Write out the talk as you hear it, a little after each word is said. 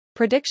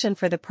Prediction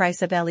for the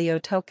price of LEO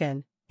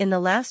token. In the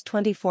last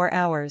 24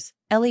 hours,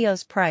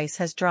 LEO's price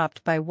has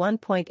dropped by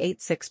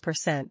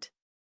 1.86%.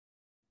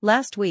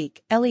 Last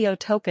week, LEO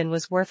token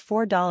was worth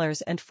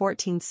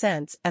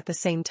 $4.14 at the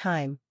same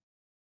time.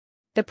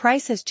 The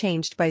price has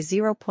changed by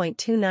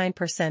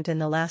 0.29% in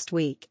the last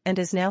week and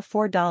is now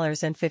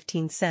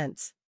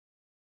 $4.15.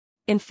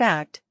 In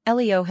fact,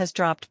 LEO has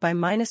dropped by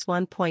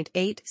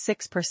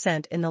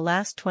 -1.86% in the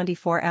last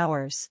 24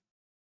 hours.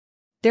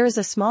 There is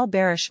a small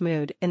bearish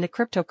mood in the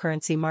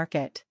cryptocurrency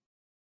market.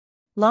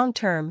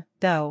 Long-term,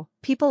 though,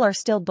 people are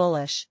still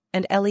bullish,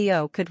 and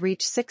LEO could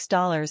reach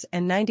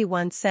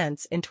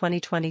 $6.91 in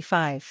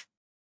 2025.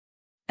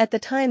 At the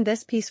time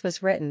this piece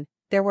was written,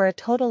 there were a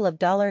total of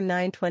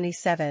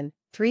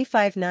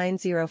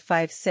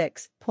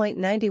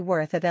 $927,359,056.90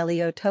 worth of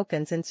LEO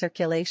tokens in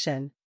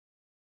circulation.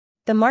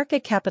 The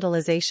market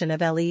capitalization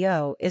of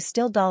LEO is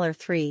still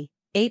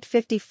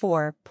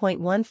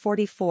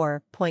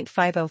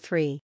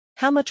 $3,854,144.503.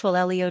 How much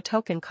will LEO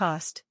token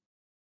cost?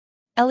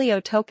 LEO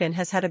token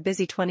has had a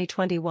busy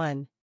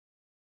 2021.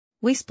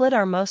 We split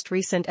our most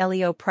recent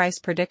LEO price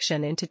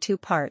prediction into two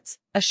parts,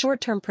 a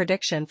short-term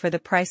prediction for the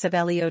price of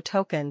LEO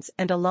tokens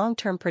and a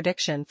long-term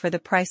prediction for the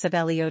price of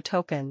LEO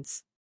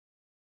tokens.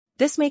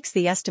 This makes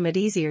the estimate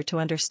easier to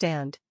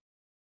understand.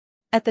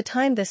 At the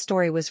time this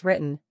story was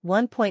written,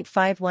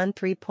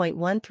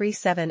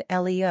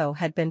 1.513.137 LEO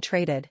had been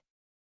traded.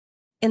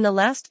 In the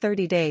last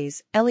 30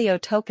 days, LEO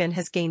token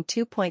has gained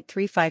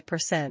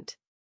 2.35%.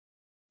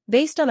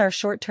 Based on our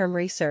short-term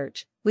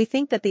research, we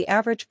think that the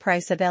average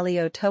price of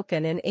LEO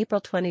token in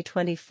April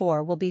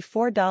 2024 will be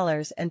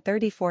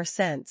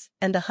 $4.34,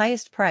 and the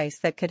highest price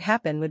that could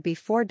happen would be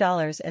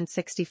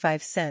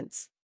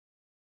 $4.65.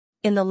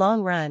 In the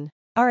long run,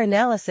 our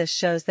analysis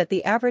shows that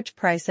the average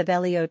price of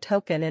LEO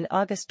token in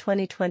August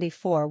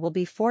 2024 will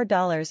be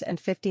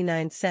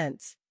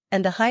 $4.59,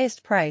 and the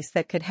highest price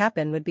that could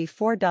happen would be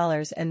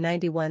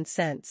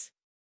 $4.91.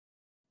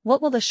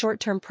 What will the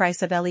short-term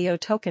price of LEO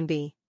token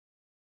be?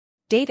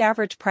 Date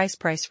average price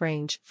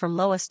range from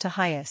lowest to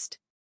highest.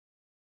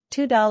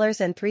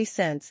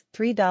 $2.03,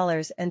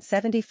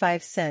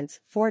 $3.75,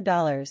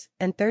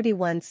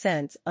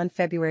 $4.31 on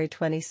February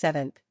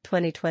 27,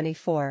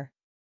 2024.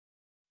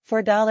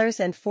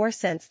 $4.04,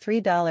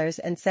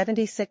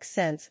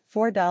 $3.76,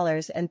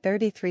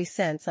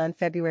 $4.33 on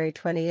February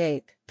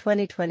 28,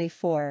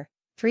 2024.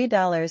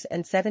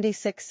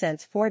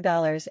 $3.76,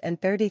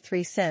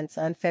 $4.33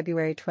 on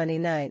February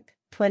 29,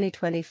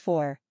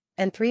 2024.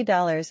 And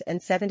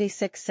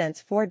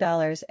 $3.76,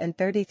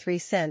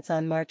 $4.33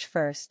 on March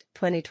 1,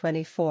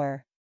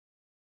 2024.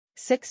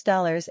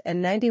 $6.91,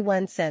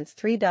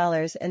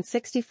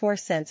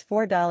 $3.64,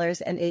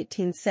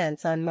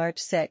 $4.18 on March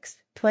 6,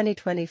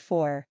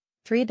 2024.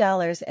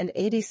 $3.80,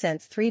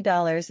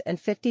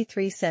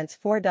 $3.53,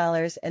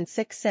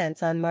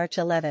 $4.06 on March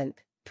 11,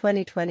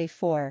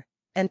 2024.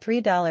 And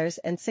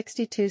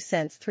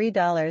 $3.62,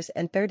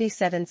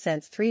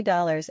 $3.37,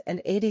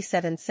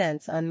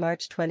 $3.87 on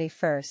March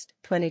 21,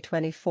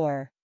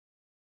 2024.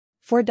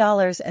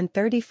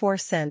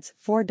 $4.34,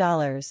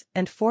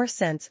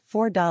 $4.04,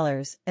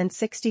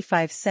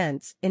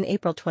 $4.65 in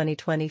April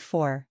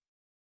 2024.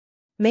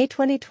 May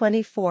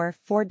 2024,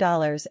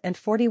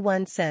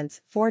 $4.41,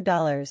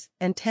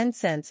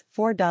 $4.10,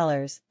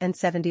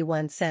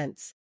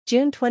 $4.71.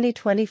 June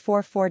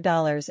 2024,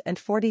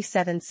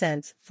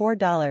 $4.47,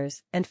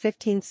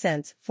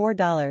 $4.15,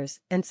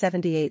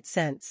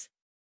 $4.78.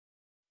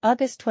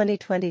 August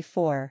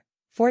 2024,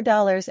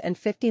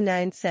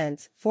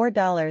 $4.59,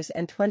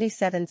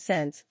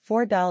 $4.27,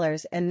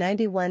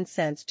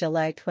 $4.91.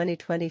 July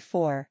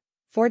 2024,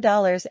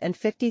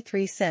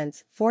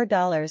 $4.53,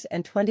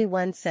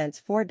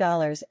 $4.21,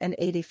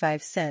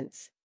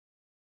 $4.85.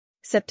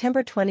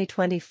 September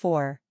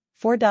 2024,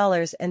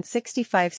 $4.65,